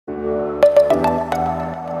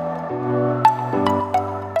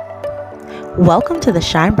Welcome to the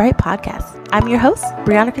Shine Bright Podcast. I'm your host,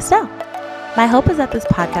 Brianna Castell. My hope is that this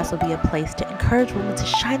podcast will be a place to encourage women to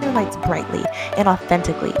shine their lights brightly and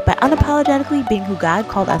authentically by unapologetically being who God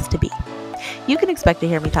called us to be. You can expect to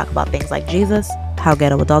hear me talk about things like Jesus, how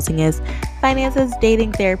ghetto adulting is, finances,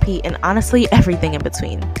 dating, therapy, and honestly, everything in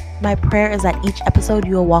between. My prayer is that each episode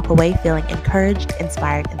you will walk away feeling encouraged,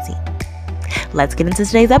 inspired, and seen. Let's get into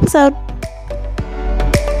today's episode.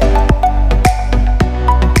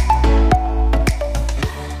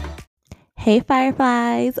 Hey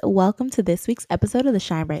Fireflies, welcome to this week's episode of the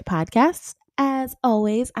Shine Bright Podcast. As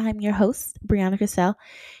always, I'm your host, Brianna Castell,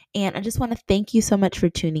 and I just want to thank you so much for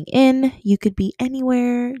tuning in. You could be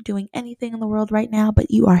anywhere, doing anything in the world right now, but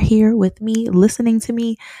you are here with me, listening to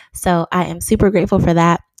me, so I am super grateful for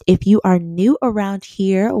that. If you are new around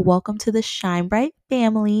here, welcome to the Shine Bright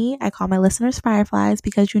family. I call my listeners Fireflies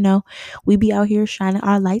because, we be out here shining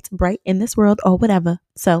our lights bright in this world or whatever.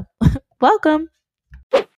 So, welcome.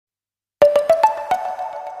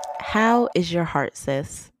 How is your heart,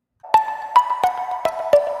 sis?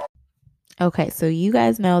 Okay, so you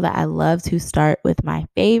guys know that I love to start with my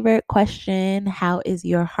favorite question. How is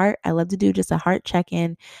your heart? I love to do just a heart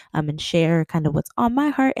check-in and share kind of what's on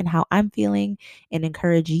my heart and how I'm feeling and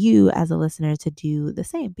encourage you as a listener to do the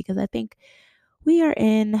same because I think we are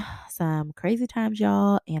in some crazy times,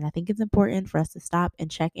 y'all, and I think it's important for us to stop and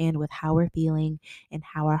check in with how we're feeling and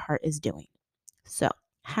how our heart is doing. So,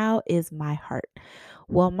 how is my heart?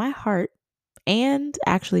 Well, my heart and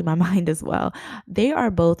actually my mind as well, they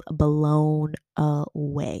are both blown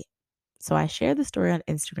away. So I shared the story on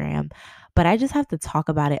Instagram, but I just have to talk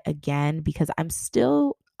about it again because I'm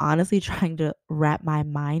still honestly trying to wrap my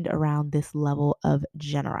mind around this level of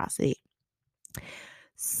generosity.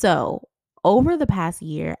 So, over the past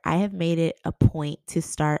year, I have made it a point to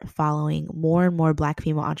start following more and more Black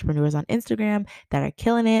female entrepreneurs on Instagram that are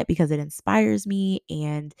killing it because it inspires me.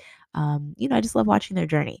 And, I just love watching their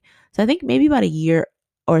journey. So, I think maybe about a year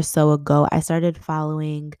or so ago, I started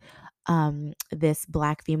following this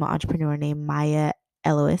Black female entrepreneur named Maya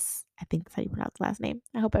Elois. I think that's how you pronounce the last name.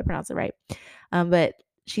 I hope I pronounce it right. But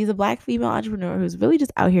she's a Black female entrepreneur who's really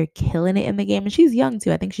just out here killing it in the game. And she's young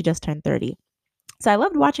too. I think she just turned 30. So I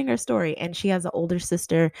loved watching her story. And she has an older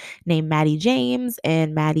sister named Maddie James.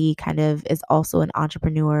 And Maddie kind of is also an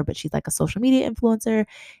entrepreneur, but she's like a social media influencer.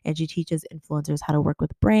 And she teaches influencers how to work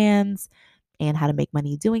with brands and how to make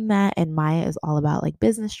money doing that. And Maya is all about like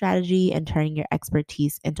business strategy and turning your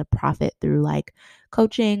expertise into profit through like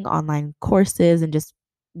coaching, online courses, and just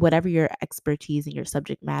whatever your expertise and your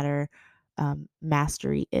subject matter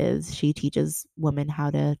mastery is. She teaches women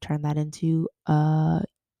how to turn that into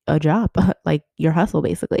a job, like your hustle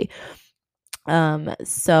basically.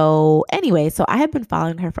 So anyway, so I have been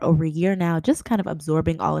following her for over a year now, just kind of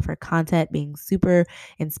absorbing all of her content, being super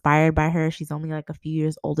inspired by her. She's only like a few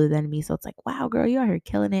years older than me. So it's like, wow, girl, you are here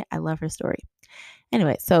killing it. I love her story.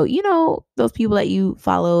 Anyway, so those people that you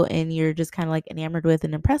follow and you're just kind of like enamored with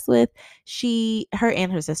and impressed with, her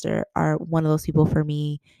and her sister are one of those people for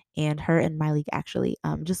me, and her and my league actually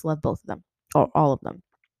just love both of them or all of them.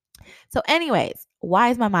 So anyways, why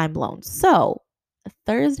is my mind blown? So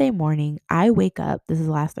Thursday morning, I wake up. This is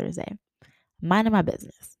last Thursday, minding my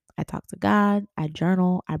business. I talk to God, I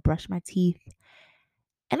journal, I brush my teeth.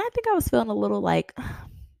 And I think I was feeling a little like,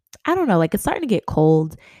 I don't know, like it's starting to get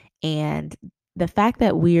cold. And the fact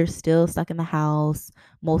that we're still stuck in the house,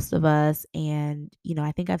 most of us, and,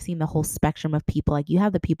 I think I've seen the whole spectrum of people. Like you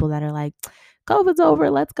have the people that are like, COVID's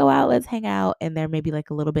over, let's go out, let's hang out. And they're maybe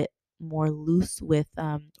like a little bit more loose with,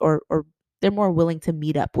 or they're more willing to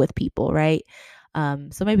meet up with people, right?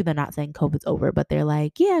 So maybe they're not saying COVID's over, but they're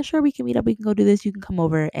like, yeah, sure, we can meet up, we can go do this, you can come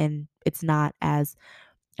over. And it's not as,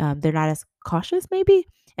 they're not as cautious maybe.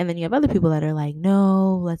 And then you have other people that are like,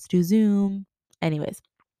 no, let's do Zoom. Anyways,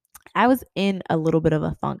 I was in a little bit of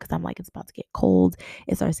a funk because I'm like, it's about to get cold.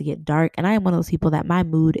 It starts to get dark. And I am one of those people that my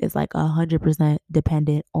mood is like 100%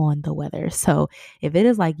 dependent on the weather. So if it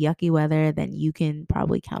is like yucky weather, then you can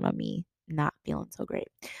probably count on me not feeling so great.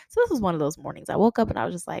 So this was one of those mornings. I woke up and I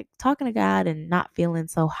was just like talking to God and not feeling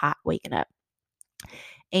so hot waking up.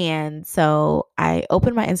 And so I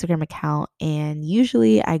opened my Instagram account, and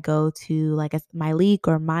usually I go to like my leak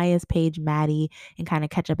or Maya's page, Maddie, and kind of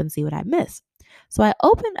catch up and see what I missed. So I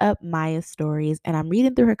opened up Maya's stories and I'm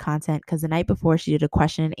reading through her content because the night before she did a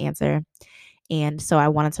question and answer. And so I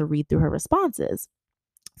wanted to read through her responses.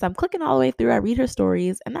 So I'm clicking all the way through. I read her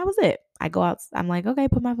stories and that was it. I go out. I'm like, okay,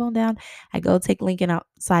 put my phone down. I go take Lincoln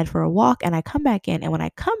outside for a walk and I come back in. And when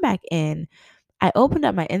I come back in, I opened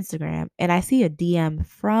up my Instagram and I see a DM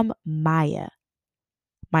from Maya.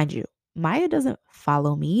 Mind you, Maya doesn't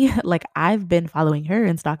follow me. Like, I've been following her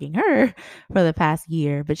and stalking her for the past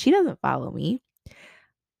year, but she doesn't follow me.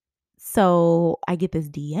 So I get this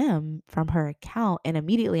DM from her account, and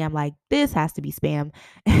immediately I'm like, this has to be spam.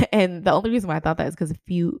 And the only reason why I thought that is because a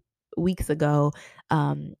few weeks ago,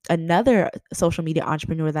 another social media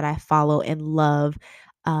entrepreneur that I follow and love,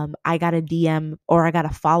 I got a DM or I got a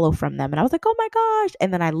follow from them. And I was like, oh my gosh.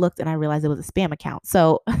 And then I looked and I realized it was a spam account.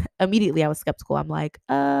 So immediately I was skeptical. I'm like,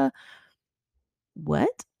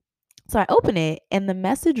 what? So I open it and the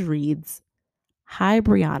message reads, hi,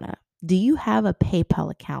 Brianna. Do you have a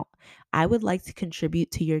PayPal account? I would like to contribute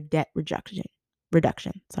to your debt reduction.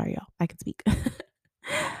 Reduction. Sorry, y'all. I can speak.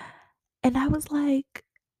 And I was like,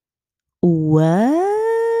 what?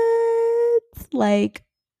 Like,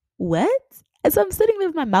 what? And so I'm sitting there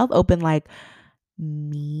with my mouth open, like,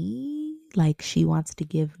 me? Like, she wants to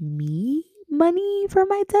give me money for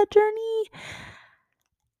my debt journey?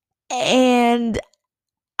 And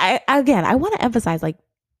I want to emphasize, like,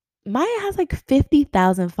 Maya has like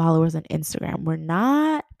 50,000 followers on Instagram. We're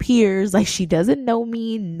not peers. Like, she doesn't know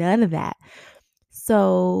me, none of that.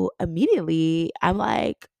 So immediately I'm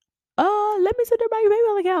like, let me send her my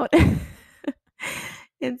PayPal account.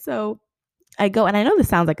 And so I go, and I know this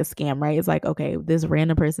sounds like a scam, right? It's like, okay, this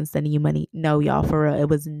random person sending you money. No, y'all, for real, it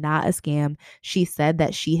was not a scam. She said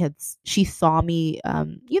that she saw me.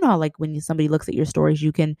 You know how like when somebody looks at your stories,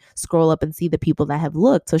 you can scroll up and see the people that have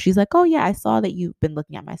looked. So she's like, oh yeah, I saw that you've been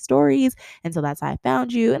looking at my stories, and so that's how I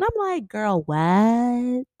found you. And I'm like, girl,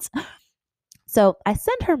 what? So I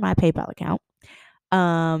sent her my PayPal account.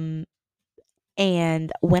 Um,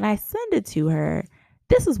 and when I send it to her,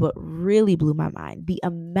 this is what really blew my mind. The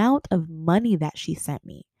amount of money that she sent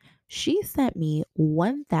me. She sent me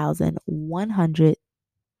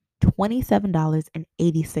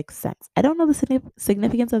 $1,127.86. I don't know the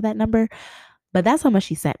significance of that number, but that's how much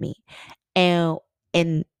she sent me. And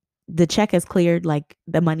the check is cleared, like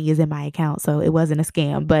the money is in my account, so it wasn't a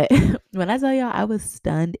scam. But when I tell y'all, I was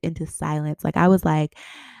stunned into silence. Like, I was like,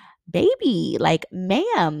 baby, like,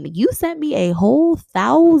 ma'am, you sent me a whole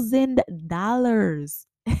 $1,000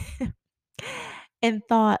 and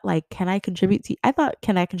thought, like, can I contribute to you? I thought,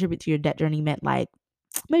 can I contribute to your debt journey meant like,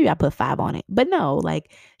 maybe I put 5 on it. But no,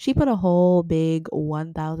 like, she put a whole big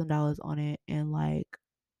 $1,000 on it. And like,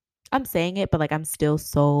 I'm saying it, but like, I'm still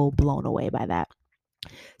so blown away by that.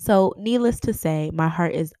 So, needless to say, my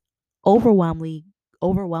heart is overwhelmingly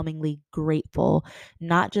grateful,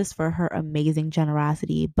 not just for her amazing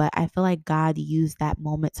generosity, but I feel like God used that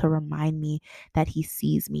moment to remind me that he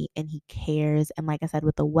sees me and he cares. And like I said,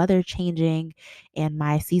 with the weather changing and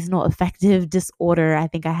my seasonal affective disorder, I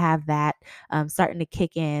think I have that starting to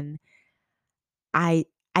kick in. I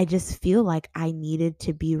just feel like I needed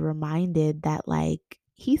to be reminded that like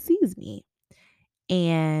he sees me.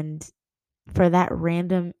 And for that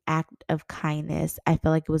random act of kindness, I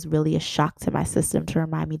feel like it was really a shock to my system to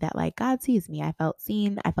remind me that like God sees me. I felt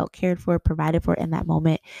seen, I felt cared for, provided for in that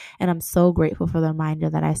moment. And I'm so grateful for the reminder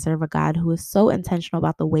that I serve a God who is so intentional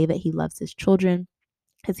about the way that he loves his children,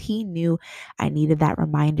 because he knew I needed that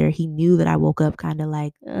reminder. He knew that I woke up kind of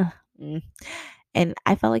like, and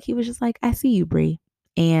I felt like he was just like, I see you, Brie.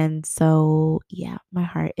 And so, yeah, my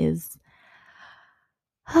heart is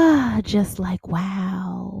just like,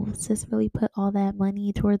 wow, sis really put all that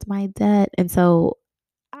money towards my debt. And so,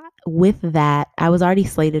 with that, I was already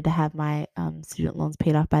slated to have my student loans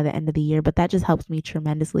paid off by the end of the year, but that just helps me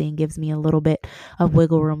tremendously and gives me a little bit of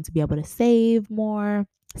wiggle room to be able to save more.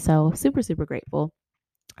 So, super, super grateful.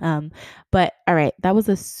 But all right, that was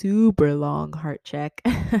a super long heart check.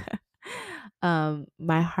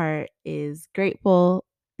 My heart is grateful.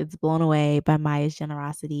 It's blown away by Maya's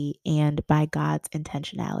generosity and by God's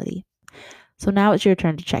intentionality. So now it's your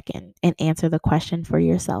turn to check in and answer the question for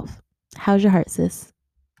yourself. How's your heart, sis?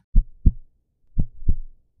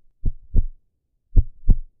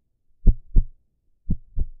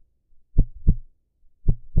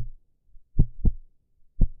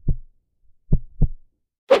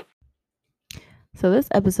 So, this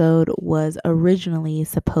episode was originally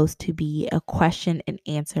supposed to be a question and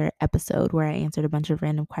answer episode where I answered a bunch of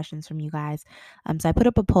random questions from you guys. So, I put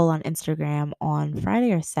up a poll on Instagram on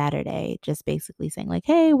Friday or Saturday, just basically saying, like,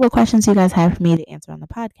 hey, what questions do you guys have for me to answer on the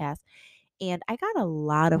podcast? And I got a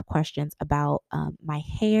lot of questions about my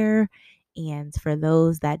hair. And for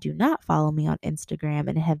those that do not follow me on Instagram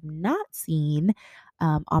and have not seen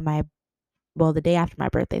on my, well, the day after my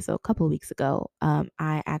birthday, so a couple of weeks ago,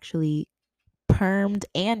 I actually permed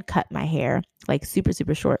and cut my hair like super,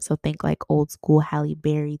 super short. So think like old school Halle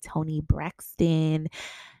Berry, Toni Braxton,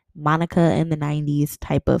 Monica in the 90s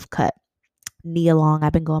type of cut. Nia Long.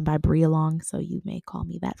 I've been going by Bria Long, so you may call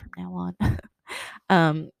me that from now on.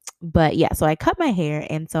 um, but yeah, so I cut my hair,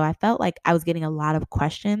 and so I felt like I was getting a lot of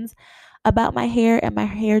questions about my hair and my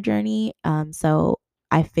hair journey. So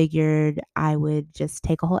I figured I would just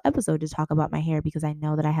take a whole episode to talk about my hair because I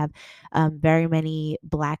know that I have very many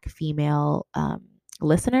Black female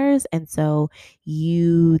listeners. And so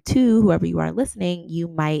you too, whoever you are listening, you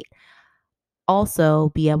might also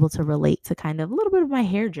be able to relate to kind of a little bit of my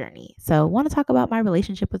hair journey. So I want to talk about my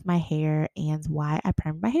relationship with my hair and why I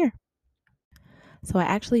permed my hair. So I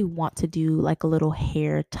actually want to do like a little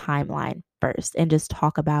hair timeline first and just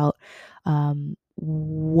talk about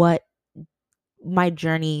what my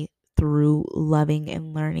journey through loving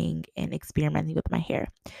and learning and experimenting with my hair.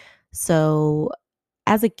 So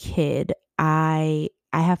as a kid, I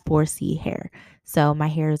have 4C hair. So my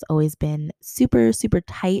hair has always been super super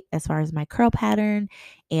tight as far as my curl pattern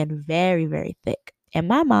and very very thick. And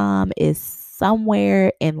my mom is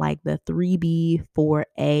somewhere in like the 3B,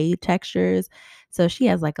 4A textures. So she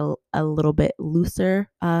has like a little bit looser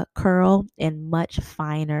curl and much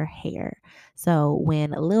finer hair. So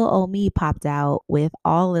when little old me popped out with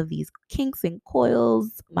all of these kinks and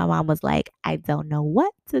coils, my mom was like, I don't know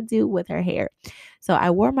what to do with her hair. So I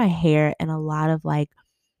wore my hair in a lot of like,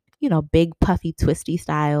 big puffy twisty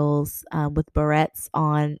styles with barrettes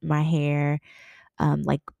on my hair.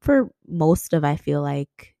 Like for most of, I feel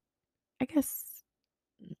like, I guess,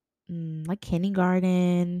 like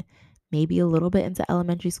kindergarten, maybe a little bit into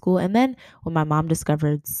elementary school. And then when my mom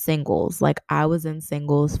discovered singles, like I was in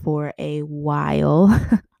singles for a while.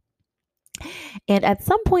 And at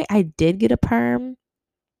some point I did get a perm.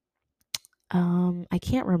 I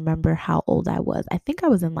can't remember how old I was. I think I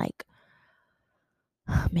was in like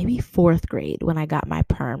maybe fourth grade when I got my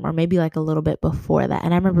perm, or maybe like a little bit before that.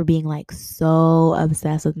 And I remember being like so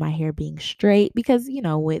obsessed with my hair being straight because,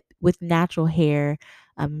 with natural hair,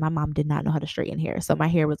 my mom did not know how to straighten hair. So my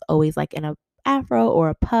hair was always like in a afro or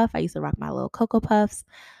a puff. I used to rock my little Cocoa Puffs.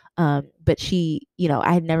 But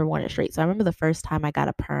I had never worn it straight. So I remember the first time I got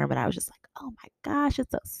a perm and I was just like, oh my gosh,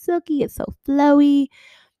 it's so silky, it's so flowy.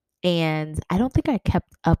 And I don't think I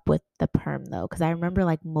kept up with the perm though, because I remember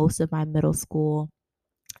like most of my middle school,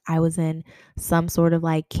 I was in some sort of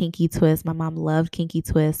like kinky twist. My mom loved kinky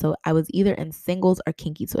twist. So I was either in singles or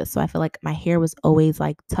kinky twist. So I feel like my hair was always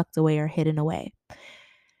like tucked away or hidden away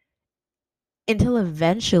until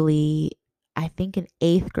eventually, I think in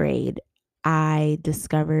eighth grade, I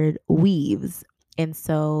discovered weaves. And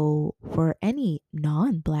so for any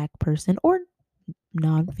non Black person or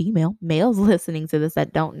non-female males listening to this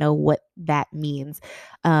that don't know what that means.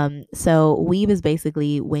 So weave is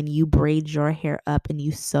basically when you braid your hair up and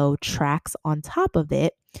you sew tracks on top of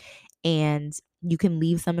it, and you can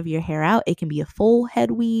leave some of your hair out. It can be a full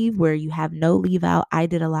head weave where you have no leave out. I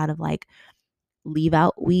did a lot of like leave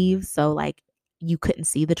out weaves. So like you couldn't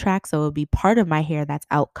see the track. So it would be part of my hair that's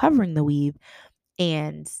out covering the weave.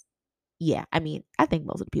 And yeah, I mean, I think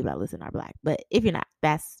most of the people that listen are Black, but if you're not,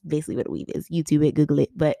 that's basically what a weave is. YouTube it, Google it.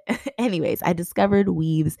 But anyways, I discovered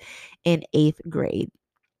weaves in eighth grade.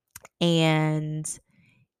 And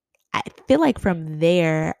I feel like from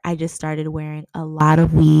there, I just started wearing a lot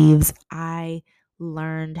of weaves. I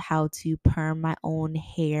learned how to perm my own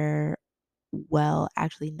hair. Well,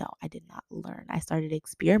 actually, no, I did not learn. I started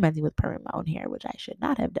experimenting with perming my own hair, which I should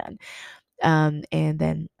not have done. And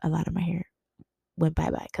then a lot of my hair went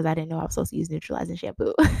bye bye because I didn't know I was supposed to use neutralizing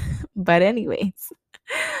shampoo. But anyways,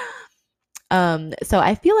 so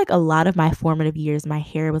I feel like a lot of my formative years, my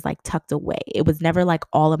hair was like tucked away. It was never like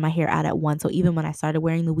all of my hair out at once. So even when I started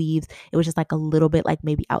wearing the weaves, it was just like a little bit like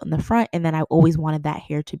maybe out in the front, and then I always wanted that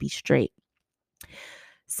hair to be straight.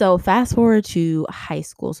 So fast forward to high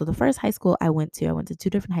school. So the first high school I went to two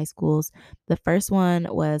different high schools. The first one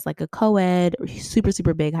was like a co-ed, super,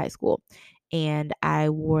 super big high school. And I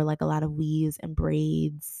wore like a lot of weaves and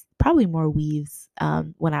braids, probably more weaves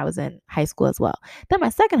when I was in high school as well. Then my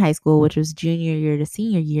second high school, which was junior year to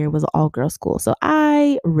senior year, was an all girls school. So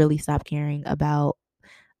I really stopped caring about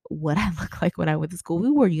what I look like when I went to school.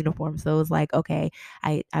 We wore uniforms. So it was like, okay,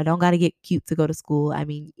 I don't gotta get cute to go to school. I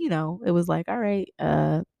mean, it was like, all right,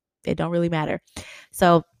 it don't really matter.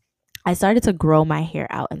 So I started to grow my hair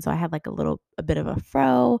out. And so I had like a bit of a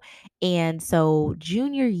fro. And so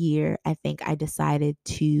junior year, I think I decided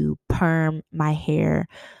to perm my hair.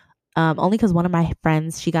 Only because one of my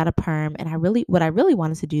friends, she got a perm, and what I really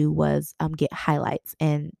wanted to do was get highlights.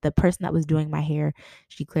 And the person that was doing my hair,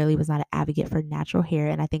 she clearly was not an advocate for natural hair.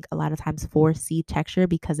 And I think a lot of times 4C texture,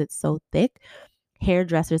 because it's so thick,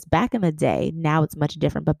 hairdressers back in the day, now it's much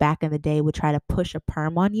different, but back in the day would try to push a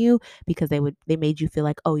perm on you because they made you feel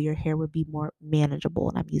like, oh, your hair would be more manageable.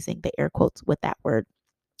 And I'm using the air quotes with that word.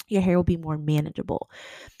 Your hair will be more manageable.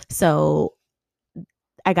 So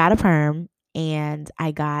I got a perm and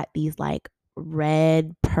I got these like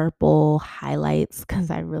red purple highlights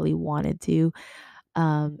because I really wanted to.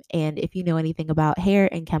 And if you know anything about hair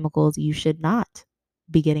and chemicals, you should not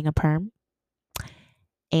be getting a perm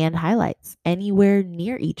and highlights anywhere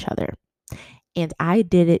near each other. And I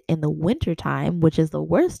did it in the winter time, which is the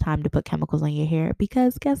worst time to put chemicals on your hair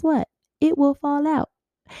because guess what? It will fall out.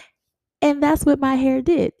 And that's what my hair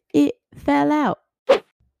did. It fell out.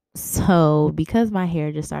 So, because my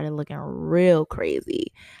hair just started looking real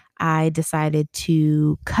crazy, I decided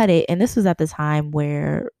to cut it. And this was at the time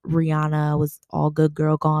where Rihanna was all good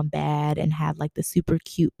girl gone bad and had like the super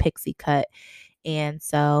cute pixie cut. And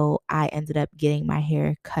so I ended up getting my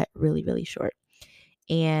hair cut really, really short.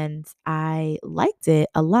 And I liked it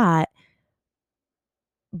a lot.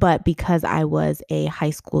 But because I was a high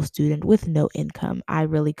school student with no income, I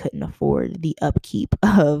really couldn't afford the upkeep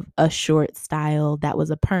of a short style that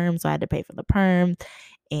was a perm. So I had to pay for the perm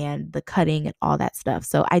and the cutting and all that stuff.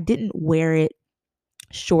 So I didn't wear it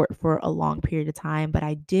short for a long period of time, but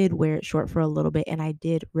I did wear it short for a little bit and I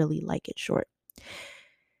did really like it short.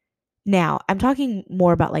 Now, I'm talking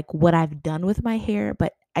more about like what I've done with my hair,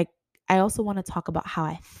 but I also want to talk about how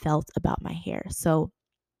I felt about my hair. So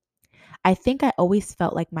I think I always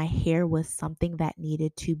felt like my hair was something that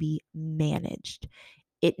needed to be managed.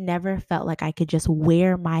 It never felt like I could just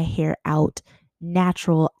wear my hair out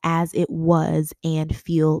natural as it was and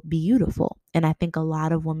feel beautiful. And I think a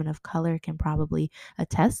lot of women of color can probably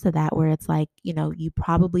attest to that, where it's like, you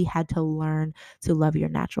probably had to learn to love your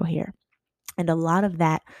natural hair. And a lot of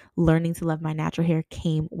that learning to love my natural hair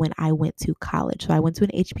came when I went to college. So I went to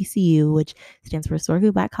an HBCU, which stands for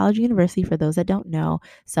Historically Black College University, for those that don't know.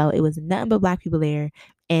 So it was nothing but Black people there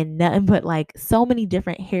and nothing but like so many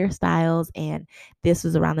different hairstyles. And this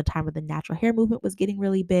was around the time where the natural hair movement was getting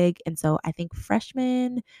really big. And so I think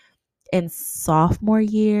freshman and sophomore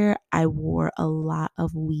year, I wore a lot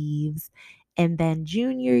of weaves. And then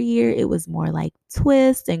junior year, it was more like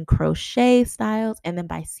twist and crochet styles. And then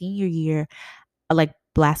by senior year, like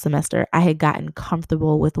last semester, I had gotten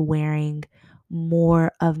comfortable with wearing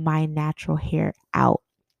more of my natural hair out.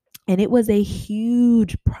 And it was a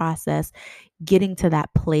huge process getting to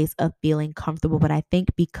that place of feeling comfortable. But I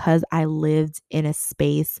think because I lived in a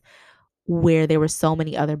space where there were so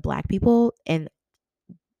many other Black people, and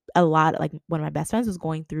a lot, like one of my best friends was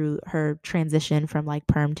going through her transition from like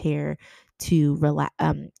permed hair to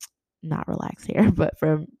not relaxed hair, but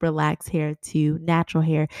from relaxed hair to natural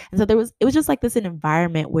hair. And so it was just like this an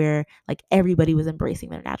environment where like everybody was embracing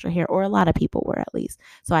their natural hair, or a lot of people were at least.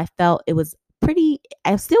 So I felt it was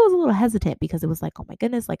I still was a little hesitant because it was like, oh my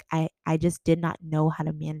goodness, like I just did not know how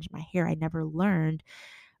to manage my hair. I never learned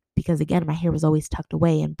because again, my hair was always tucked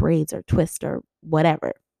away in braids or twists or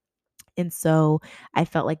whatever. And so I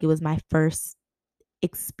felt like it was my first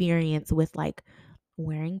experience with like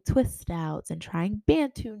wearing twist outs and trying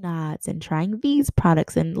Bantu knots and trying these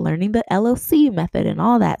products and learning the LOC method and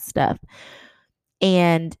all that stuff.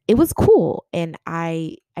 And it was cool. And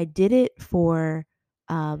I did it for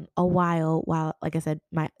a while like I said,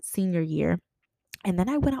 my senior year. And then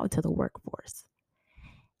I went out into the workforce.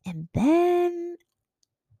 And then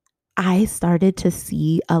I started to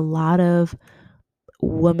see a lot of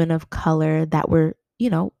women of color that were,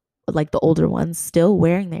 like the older ones, still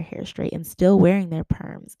wearing their hair straight and still wearing their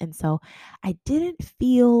perms. And so I didn't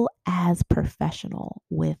feel as professional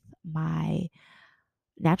with my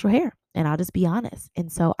natural hair. And I'll just be honest.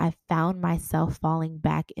 And so I found myself falling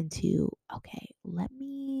back into, okay, let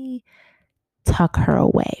me tuck her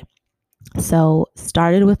away. So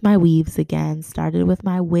started with my weaves again, started with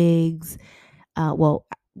my wigs.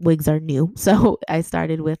 Wigs are new. So I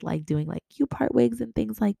started with like doing like U-part wigs and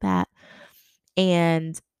things like that.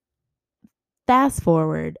 And fast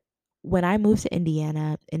forward, when I moved to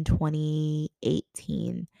Indiana in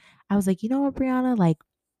 2018, I was like, you know what, Brianna? Like,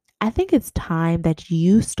 I think it's time that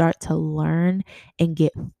you start to learn and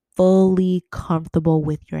get fully comfortable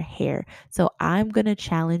with your hair. So I'm going to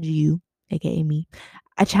challenge you, aka me.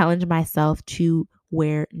 I challenge myself to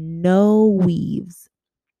wear no weaves,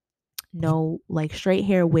 no like straight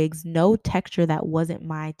hair wigs, no texture that wasn't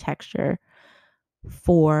my texture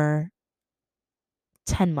for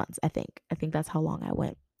 10 months, I think. I think that's how long I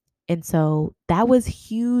went. And so that was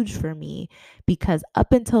huge for me because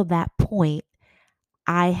up until that point,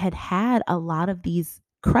 I had had a lot of these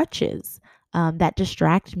crutches that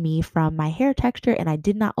distracted me from my hair texture. And I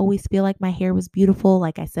did not always feel like my hair was beautiful.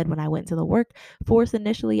 Like I said, when I went to the workforce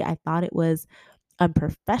initially, I thought it was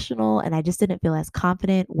unprofessional, and I just didn't feel as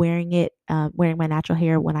confident wearing it, wearing my natural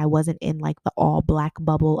hair when I wasn't in like the all black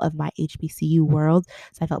bubble of my HBCU world.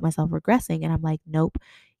 So I felt myself regressing, and I'm like, nope.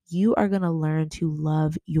 You are going to learn to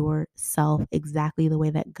love yourself exactly the way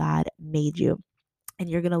that God made you. And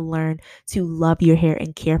you're going to learn to love your hair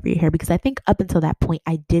and care for your hair, because I think up until that point,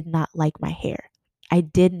 I did not like my hair. I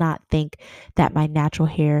did not think that my natural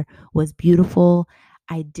hair was beautiful.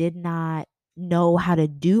 I did not know how to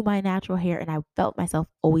do my natural hair. And I felt myself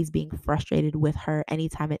always being frustrated with her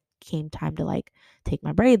anytime it came time to like take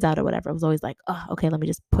my braids out or whatever. I was always like, oh, okay, let me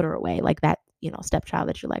just put her away. Like that, stepchild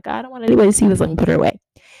that you're like, I don't want anybody to see this. Let me put her away.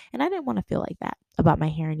 And I didn't want to feel like that about my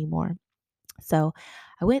hair anymore. So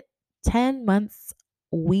I went 10 months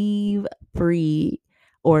weave free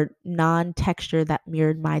or non texture that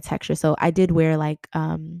mirrored my texture. So I did wear like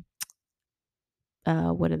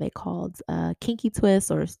what are they called? Kinky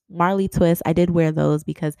twists or Marley twists. I did wear those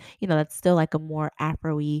because, that's still like a more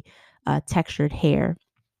afro-y textured hair.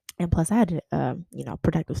 And plus I had to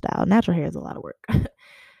protective style. Natural hair is a lot of work.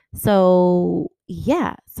 So,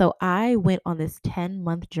 yeah. So I went on this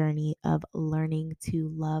 10-month journey of learning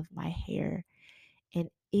to love my hair, and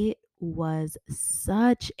it was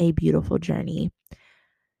such a beautiful journey.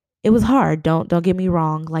 It was hard, don't get me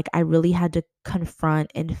wrong. Like I really had to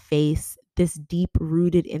confront and face this deep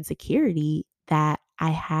rooted insecurity that I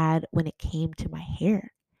had when it came to my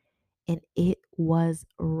hair. And it was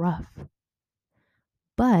rough.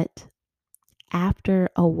 But after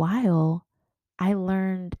a while, I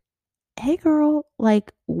learned, hey girl,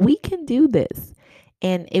 like we can do this.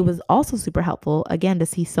 And it was also super helpful again to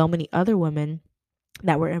see so many other women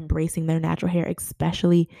that were embracing their natural hair,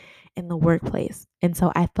 especially in the workplace. And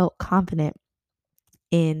so I felt confident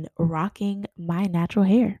in rocking my natural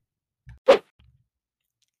hair.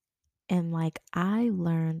 And like I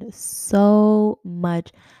learned so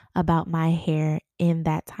much about my hair in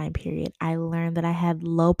that time period. I learned that I had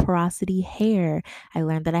low porosity hair. I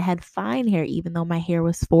learned that I had fine hair, even though my hair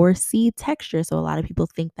was 4C texture. So a lot of people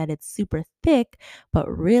think that it's super thick, but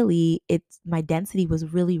really my density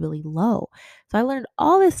was really, really low. So I learned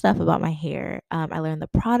all this stuff about my hair. I learned the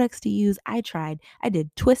products to use. I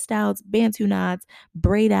did twist outs, bantu knots,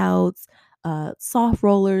 braid outs, soft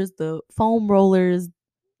rollers, the foam rollers,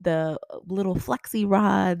 the little flexi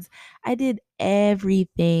rods. I did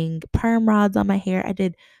everything, perm rods on my hair. I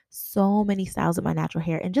did so many styles of my natural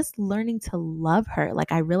hair, and just learning to love her.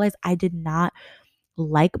 Like I realized I did not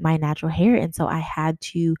like my natural hair. And so I had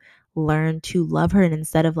to learn to love her. And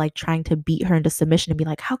instead of like trying to beat her into submission and be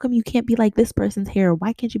like, how come you can't be like this person's hair?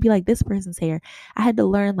 Why can't you be like this person's hair? I had to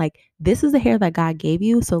learn like, this is the hair that God gave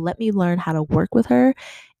you. So let me learn how to work with her.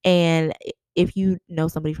 And if you know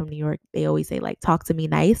somebody from New York, they always say like, talk to me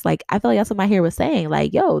nice. Like I feel like that's what my hair was saying.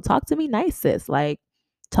 Like, yo, talk to me nice, sis. Like,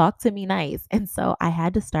 talk to me nice. And so I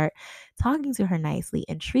had to start talking to her nicely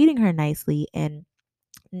and treating her nicely, and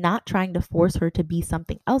not trying to force her to be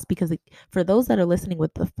something else. Because for those that are listening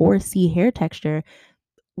with the 4C hair texture,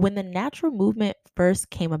 when the natural movement first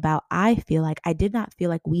came about, I feel like I did not feel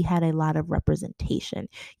like we had a lot of representation.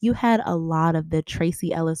 You had a lot of the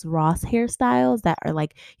Tracy Ellis Ross hairstyles that are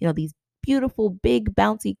like, these beautiful, big,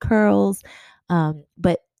 bouncy curls.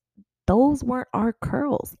 But those weren't our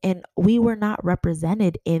curls, and we were not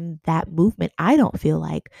represented in that movement. I don't feel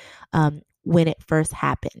like when it first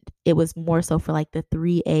happened, it was more so for like the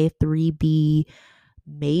 3A, 3B,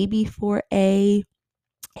 maybe 4A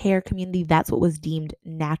hair community. That's what was deemed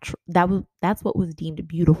natural. That's what was deemed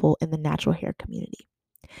beautiful in the natural hair community.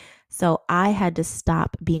 So I had to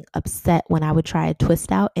stop being upset when I would try a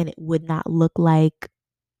twist out and it would not look like,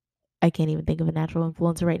 I can't even think of a natural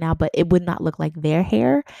influencer right now, but it would not look like their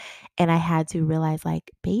hair. And I had to realize, like,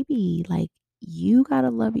 baby, like, you got to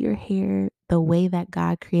love your hair the way that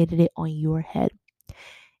God created it on your head.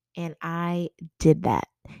 And I did that.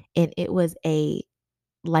 And it was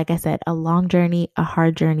like I said, a long journey, a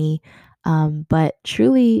hard journey, but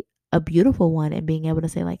truly a beautiful one. And being able to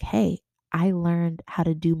say, like, hey, I learned how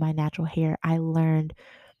to do my natural hair. I learned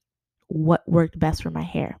what worked best for my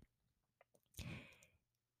hair.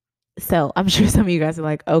 So I'm sure some of you guys are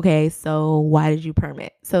like, okay, so why did you perm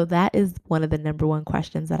it? So that is one of the number one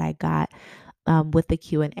questions that I got with the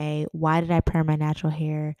Q&A. Why did I perm my natural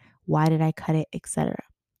hair? Why did I cut it, etc.?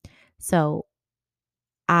 So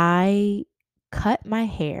I cut my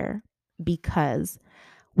hair because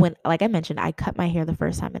when, like I mentioned, I cut my hair the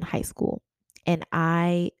first time in high school, and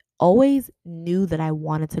I always knew that I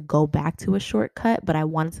wanted to go back to a shortcut, but I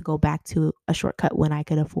wanted to go back to a shortcut when I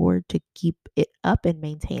could afford to keep it up and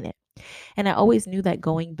maintain it. And I always knew that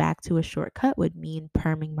going back to a shortcut would mean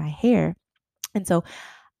perming my hair. And so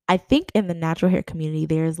I think in the natural hair community,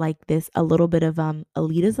 there's like this a little bit of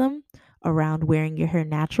elitism around wearing your hair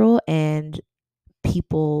natural, and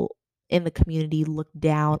people in the community look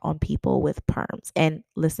down on people with perms. And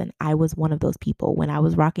listen, I was one of those people. When I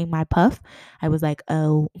was rocking my puff, I was like,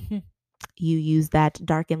 oh, you use that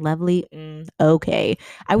dark and lovely? Okay.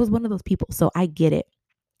 I was one of those people. So I get it.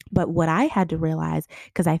 But what I had to realize,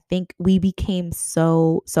 because I think we became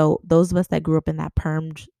so those of us that grew up in that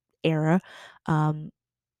permed era, um,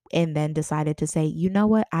 and then decided to say, you know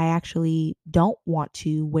what, I actually don't want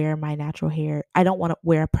to wear my natural hair. I don't want to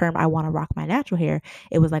wear a perm. I want to rock my natural hair.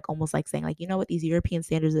 It was like almost like saying, like, you know what, these European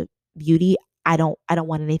standards of beauty, I don't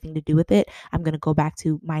want anything to do with it. I'm going to go back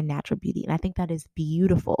to my natural beauty. And I think that is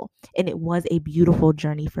beautiful. And it was a beautiful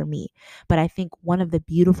journey for me. But I think one of the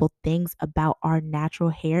beautiful things about our natural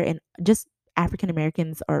hair, and just African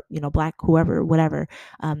Americans, or, Black, whoever, whatever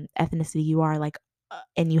ethnicity you are, like,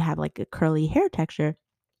 and you have like a curly hair texture,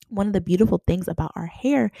 one of the beautiful things about our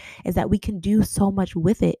hair is that we can do so much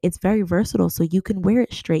with it. It's very versatile. So you can wear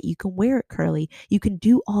it straight, you can wear it curly, you can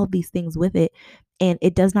do all these things with it. And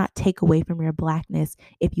it does not take away from your blackness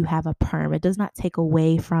if you have a perm. It does not take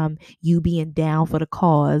away from you being down for the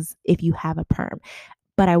cause if you have a perm.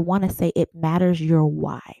 But I want to say it matters your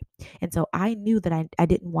why. And so I knew that I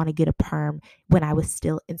didn't want to get a perm when I was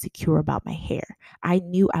still insecure about my hair. I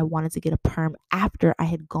knew I wanted to get a perm after I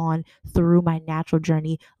had gone through my natural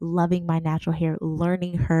journey, loving my natural hair,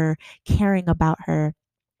 learning her, caring about her.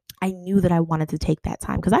 I knew that I wanted to take that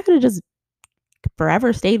time, because I could have just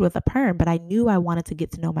forever stayed with a perm, but I knew I wanted to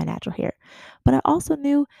get to know my natural hair. But I also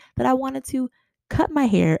knew that I wanted to cut my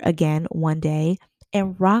hair again one day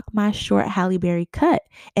and rock my short Halle Berry cut.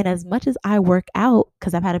 And as much as I work out,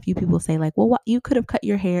 because I've had a few people say, like, well, what, you could have cut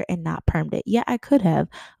your hair and not permed it. Yeah, I could have.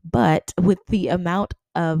 But with the amount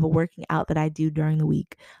of working out that I do during the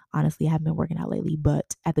week, honestly, I haven't been working out lately,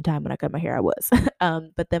 but at the time when I cut my hair, I was.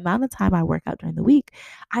 But the amount of time I work out during the week,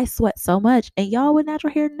 I sweat so much. And y'all with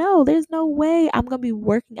natural hair, no, there's no way I'm going to be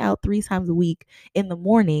working out 3 times a week in the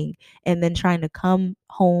morning and then trying to come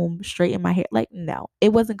home, straighten my hair. Like, no,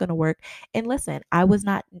 it wasn't going to work. And listen, I was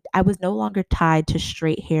no longer tied to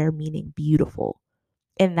straight hair meaning beautiful.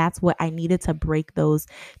 And that's what I needed to break those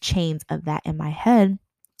chains of that in my head.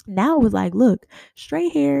 Now it was like, look,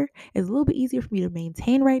 straight hair is a little bit easier for me to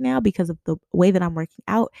maintain right now because of the way that I'm working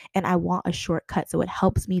out. And I want a shortcut. So it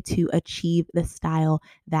helps me to achieve the style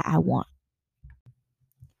that I want.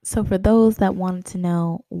 So for those that wanted to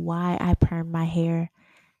know why I permed my hair,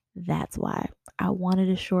 that's why. I wanted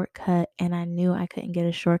a shortcut, and I knew I couldn't get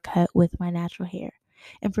a shortcut with my natural hair.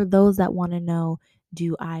 And for those that want to know,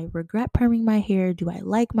 do I regret perming my hair? Do I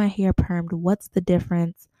like my hair permed? What's the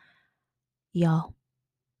difference? Y'all,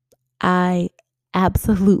 I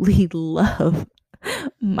absolutely love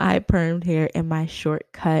my permed hair and my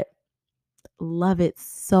shortcut. Love it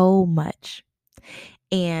so much.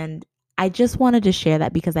 And I just wanted to share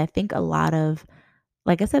that because I think a lot of,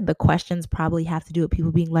 like I said, the questions probably have to do with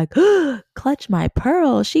people being like, clutch my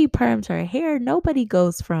pearl. She permed her hair. Nobody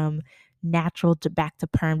goes from natural to back to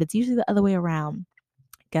permed. It's usually the other way around.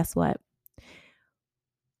 Guess what?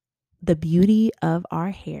 The beauty of our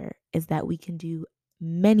hair is that we can do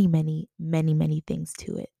many, many, many, many things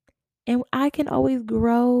to it. And I can always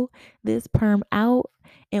grow this perm out.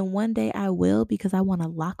 And one day I will, because I want to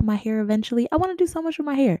lock my hair eventually. I want to do so much with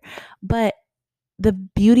my hair. But the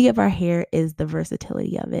beauty of our hair is the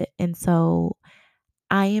versatility of it. And so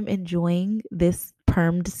I am enjoying this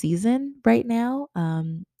permed season right now.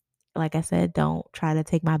 Like I said, don't try to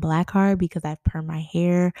take my black card because I've permed my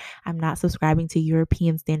hair. I'm not subscribing to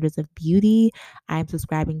European standards of beauty. I'm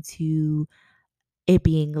subscribing to it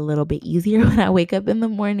being a little bit easier when I wake up in the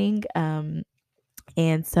morning.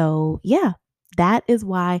 And so, yeah, that is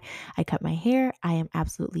why I cut my hair. I am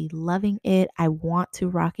absolutely loving it. I want to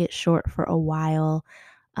rock it short for a while.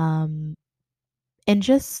 Um, and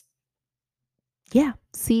just, yeah,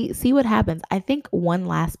 see what happens. I think one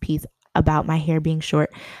last piece about my hair being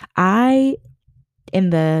short. I in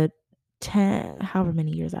the 10 however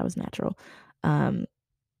many years I was natural, um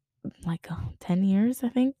like 10 years I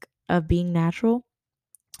think of being natural,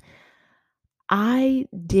 I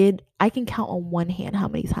can count on one hand how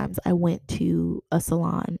many times I went to a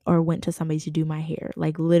salon or went to somebody to do my hair.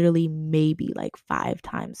 Like literally maybe like 5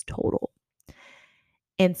 times total.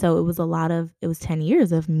 And so it was 10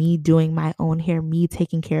 years of me doing my own hair, me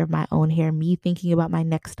taking care of my own hair, me thinking about my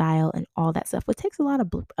next style and all that stuff, which takes a lot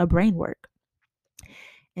of brain work.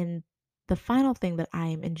 And the final thing that I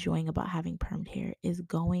am enjoying about having permed hair is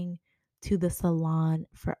going to the salon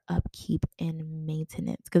for upkeep and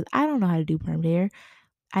maintenance because I don't know how to do permed hair.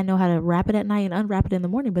 I know how to wrap it at night and unwrap it in the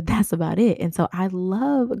morning, but that's about it. And so I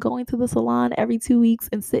love going to the salon every 2 weeks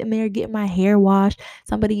and sitting there getting my hair washed,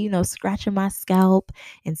 somebody, scratching my scalp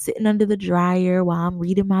and sitting under the dryer while I'm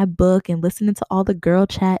reading my book and listening to all the girl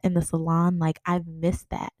chat in the salon. Like, I've missed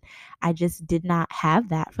that. I just did not have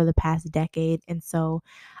that for the past decade. And so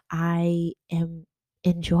I am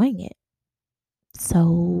enjoying it.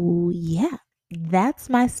 So, yeah, that's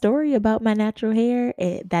my story about my natural hair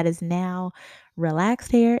that is now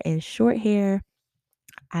relaxed hair and short hair.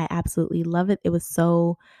 I absolutely love it. It was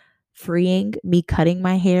so freeing me cutting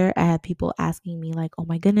my hair. I had people asking me, like, oh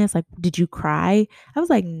my goodness, like, did you cry? I was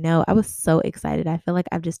like, no, I was so excited. I feel like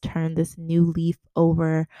I've just turned this new leaf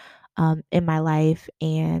over in my life.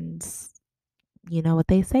 And you know what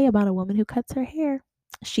they say about a woman who cuts her hair?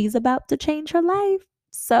 She's about to change her life.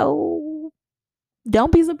 So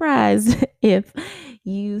don't be surprised if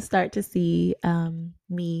you start to see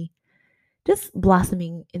me just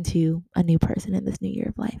blossoming into a new person in this new year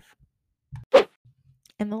of life.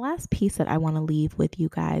 And the last piece that I want to leave with you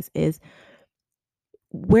guys is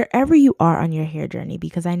wherever you are on your hair journey,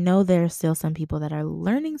 because I know there are still some people that are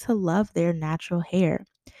learning to love their natural hair.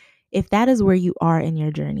 If that is where you are in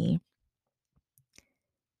your journey,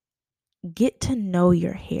 get to know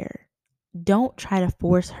your hair. Don't try to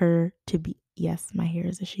force her to be, yes, my hair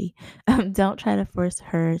is a she. Don't try to force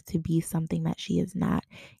her to be something that she is not.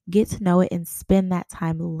 Get to know it and spend that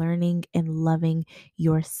time learning and loving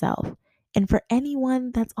yourself. And for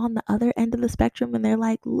anyone that's on the other end of the spectrum and they're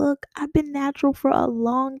like, look, I've been natural for a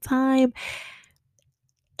long time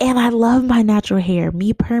and I love my natural hair.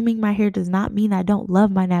 Me perming my hair does not mean I don't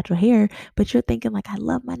love my natural hair, but you're thinking like, I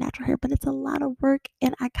love my natural hair, but it's a lot of work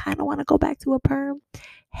and I kind of want to go back to a perm.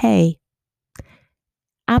 Hey,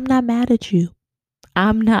 I'm not mad at you.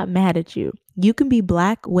 I'm not mad at you. You can be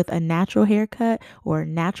black with a natural haircut or a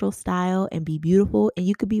natural style and be beautiful, and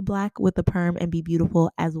you could be black with a perm and be beautiful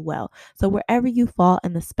as well. So wherever you fall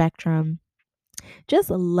in the spectrum, just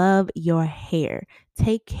love your hair.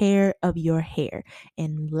 Take care of your hair.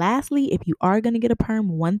 And lastly, if you are going to get a perm,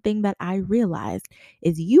 one thing that I realized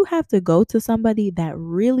is you have to go to somebody that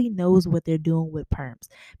really knows what they're doing with perms.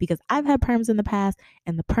 Because I've had perms in the past,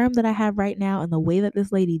 and the perm that I have right now and the way that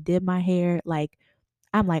this lady did my hair, like,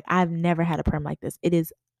 I'm like, I've never had a perm like this. It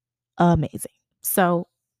is amazing. So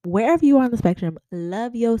wherever you are on the spectrum,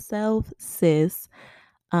 love yourself, sis.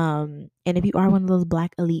 And if you are one of those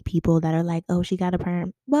black elite people that are like, oh, she got a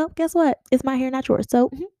perm, well, guess what? It's my hair, not yours. So,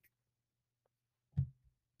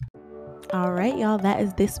 all right, y'all, that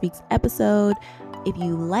is this week's episode. If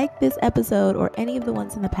you like this episode or any of the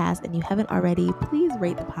ones in the past and you haven't already, please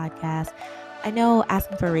rate the podcast. I know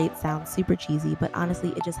asking for rates sounds super cheesy, but honestly,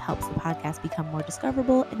 it just helps the podcast become more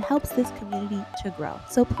discoverable and helps this community to grow.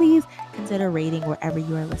 So please consider rating wherever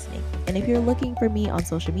you are listening. And if you're looking for me on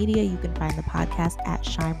social media, you can find the podcast at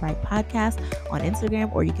Shine Bright Podcast on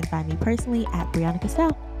Instagram, or you can find me personally at Brianna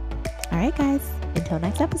Castell. All right, guys, until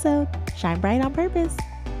next episode, shine bright on purpose.